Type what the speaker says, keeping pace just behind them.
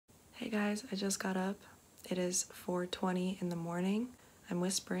guys, I just got up. It is 4:20 in the morning. I'm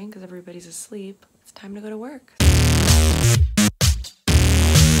whispering because everybody's asleep. It's time to go to work.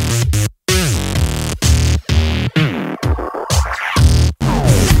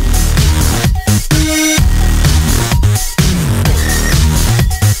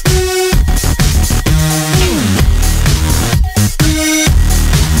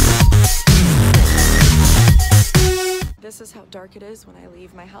 This is how dark it is when I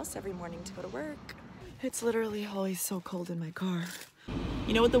leave my house every morning to go to work. It's literally always so cold in my car.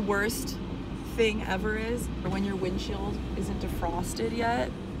 You know what the worst thing ever is? When your windshield isn't defrosted yet,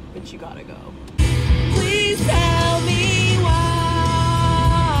 but you gotta go. Please tell me why.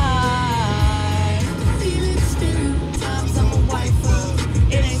 Stereotypes, I'm a white girl.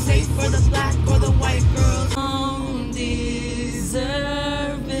 It ain't safe for the black or the white girl. Don't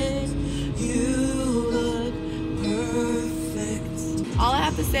deserve it. You look perfect. All I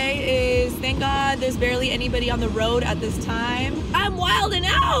have to say is thank God there's barely anybody on the road at this time. I'm wilding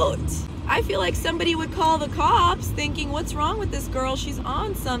out. I feel like somebody would call the cops thinking, what's wrong with this girl? She's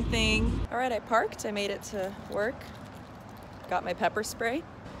on something. All right, I parked. I made it to work. Got my pepper spray.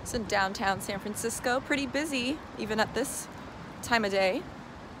 It's in downtown San Francisco. Pretty busy, even at this time of day.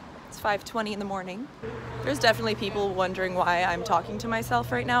 It's 5:20 in the morning. There's definitely people wondering why I'm talking to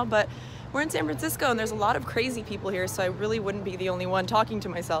myself right now, but we're in San Francisco and there's a lot of crazy people here, so I really wouldn't be the only one talking to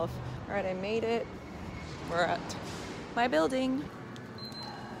myself. All right, I made it. We're at my building.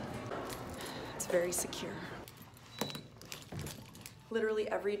 It's very secure. Literally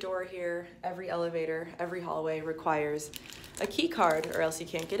every door here, every elevator, every hallway requires a key card or else you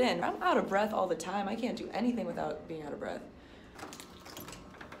can't get in. I'm out of breath all the time. I can't do anything without being out of breath.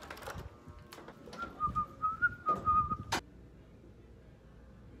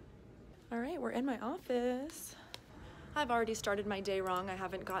 All right, we're in my office. I've already started my day wrong. I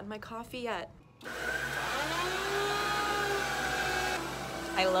haven't gotten my coffee yet.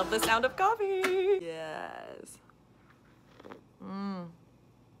 I love the sound of coffee. Yes.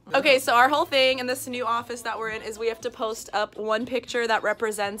 Okay, so our whole thing in this new office that we're in is we have to post up one picture that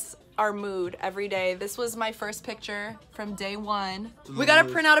represents our mood every day. This was my first picture from day one. We gotta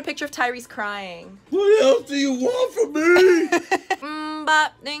print out a picture of Tyrese crying. What else do you want from me?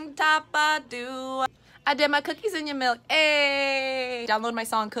 I did my cookies in your milk. Hey! Download my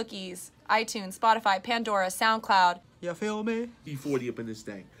song Cookies. iTunes, Spotify, Pandora, SoundCloud. You feel me? E40 up in this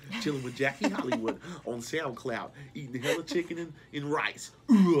thing. Chilling with Jackie Hollywood on SoundCloud. Eating hella chicken and rice.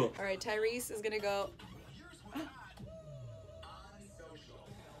 Ugh. All right, Tyrese is gonna go.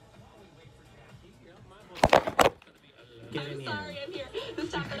 I'm sorry, I'm here.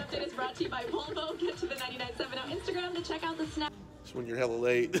 This Tackle Update is brought to you by Volvo. Get to the 99.7 on Instagram to check out the snap. It's when you're hella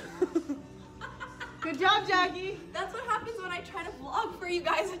late. Good job, Jackie. That's what happens when I try to vlog for you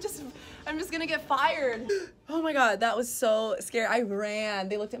guys. I'm just gonna get fired. Oh my God, that was so scary. I ran.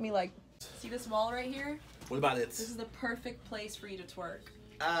 They looked at me like, see this wall right here? What about it? This is the perfect place for you to twerk.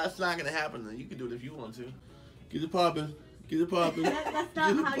 It's not gonna happen. You can do it if you want to. Get it poppin'. Get it poppin'. That's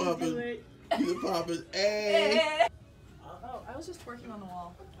not how you do it. Get it poppin'. Hey. Oh, I was just twerking on the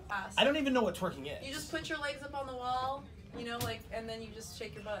wall. Fast. I don't even know what twerking is. You just put your legs up on the wall, you know, like, and then you just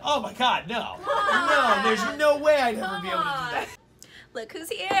shake your butt. Oh my God, no. No, there's no way I'd ever be able to do that. Look who's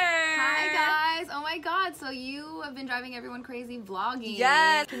here. Hi guys. Oh my God. So you have been driving everyone crazy vlogging.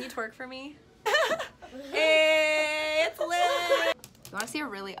 Yes. Can you twerk for me? Hey, it's lit. You want to see a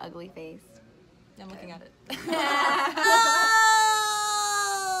really ugly face? I'm looking at it.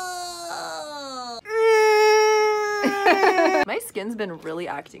 My skin's been really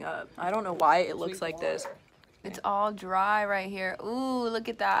acting up. I don't know why it looks like this. It's all dry right here. Ooh, look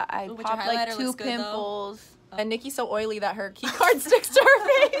at that. I Ooh, but popped your like highlighter 2 looks good, though. pimples. And Nikki's so oily that her key card sticks to her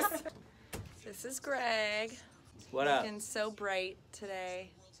face. This is Greg. What up? Looking so bright today.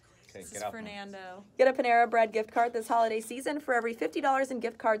 Okay, This get is up. Fernando. Get a Panera Bread gift card this holiday season. For every $50 in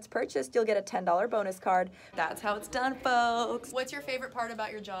gift cards purchased, you'll get a $10 bonus card. That's how it's done, folks. What's your favorite part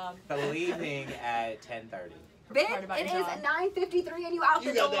about your job? Leaving at 10:30. Bitch, Part about it your is job. 9:53 and you out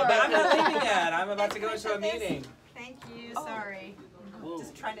the door. But I'm not leaving yet. I'm about to go into a meeting. Thank you. Sorry.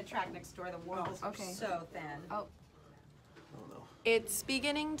 Just trying to track next door. The walls are okay. so thin. Oh. It's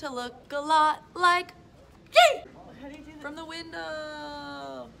beginning to look a lot like Yay! How do you do that? From the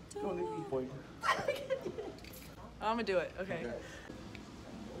window. I'm gonna do it. Okay.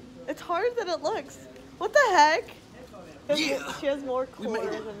 It's harder than it looks. What the heck? Yeah. She has more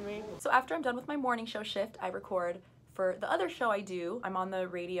quarters than me. So after I'm done with my morning show shift, I record for the other show I do. I'm on the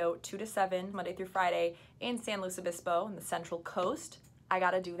radio 2 to 7, Monday through Friday, in San Luis Obispo, in the Central Coast. I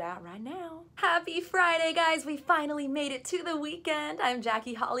gotta do that right now. Happy Friday, guys. We finally made it to the weekend. I'm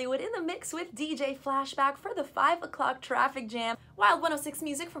Jackie Hollywood in the mix with DJ Flashback for the 5 o'clock traffic jam. Wild 106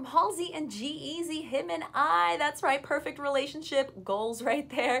 music from Halsey and G-Eazy, him and I. That's right, perfect relationship goals right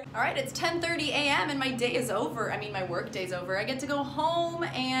there. All right, it's 10:30 a.m. and my day is over. I mean, my work day's over. I get to go home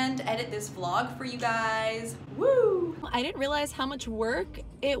and edit this vlog for you guys. Woo! I didn't realize how much work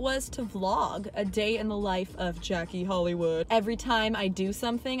it was to vlog a day in the life of Jackie Hollywood. Every time I do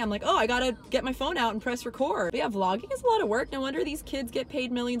something, I'm like, oh, I gotta get my phone out and press record. But yeah, vlogging is a lot of work. No wonder these kids get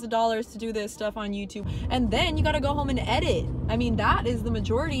paid millions of dollars to do this stuff on YouTube. And then you gotta go home and edit. I mean, that is the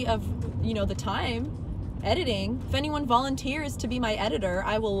majority of, you know, the time. Editing. If anyone volunteers to be my editor,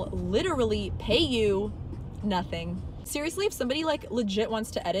 I will literally pay you nothing. Seriously, if somebody like legit wants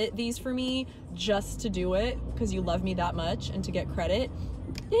to edit these for me just to do it because you love me that much and to get credit,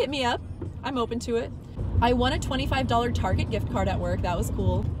 hit me up. I'm open to it. I won a $25 Target gift card at work. That was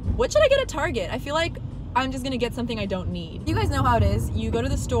cool. What should I get at Target? I feel like I'm just gonna get something I don't need. You guys know how it is. You go to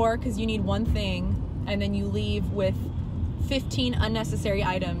the store because you need one thing and then you leave with 15 unnecessary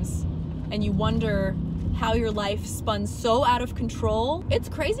items and you wonder how your life spun so out of control. It's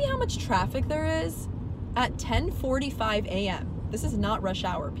crazy how much traffic there is at 10:45 a.m. This is not rush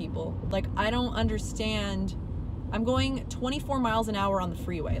hour, people. Like, I don't understand. I'm going 24 miles an hour on the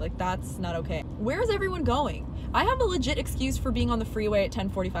freeway. Like, that's not okay. Where is everyone going? I have a legit excuse for being on the freeway at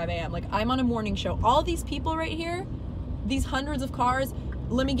 10:45 a.m. Like, I'm on a morning show. All these people right here, these hundreds of cars,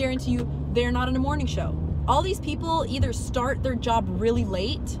 let me guarantee you, they're not on a morning show. All these people either start their job really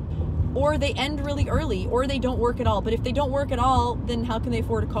late or they end really early, or they don't work at all. But if they don't work at all, then how can they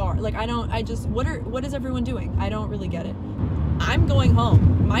afford a car? Like, what is everyone doing? I don't really get it. I'm going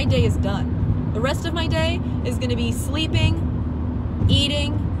home. My day is done. The rest of my day is gonna be sleeping,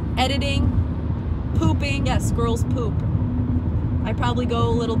 eating, editing, pooping. Yes, girls poop. I probably go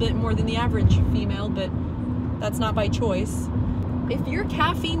a little bit more than the average female, but that's not by choice. If you're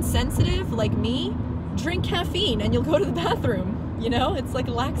caffeine sensitive like me, drink caffeine and you'll go to the bathroom. You know, it's like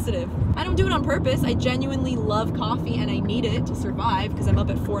a laxative. I don't do it on purpose. I genuinely love coffee and I need it to survive because I'm up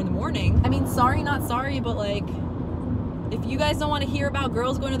at 4 in the morning. I mean, sorry, not sorry, but like, if you guys don't want to hear about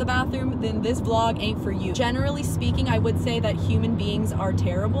girls going to the bathroom, then this vlog ain't for you. Generally speaking, I would say that human beings are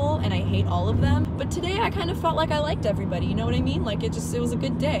terrible and I hate all of them. But today I kind of felt like I liked everybody, you know what I mean? Like, it was a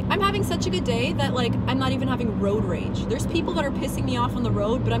good day. I'm having such a good day that like, I'm not even having road rage. There's people that are pissing me off on the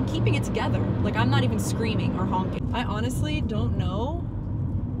road, but I'm keeping it together. Like, I'm not even screaming or honking. I honestly don't know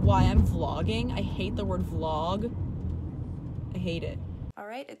why I'm vlogging. I hate the word vlog. I hate it. All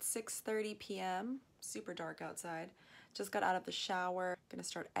right, it's 6:30 p.m. Super dark outside. Just got out of the shower, gonna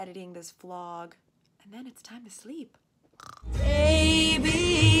start editing this vlog, and then it's time to sleep.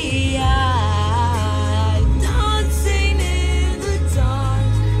 Baby,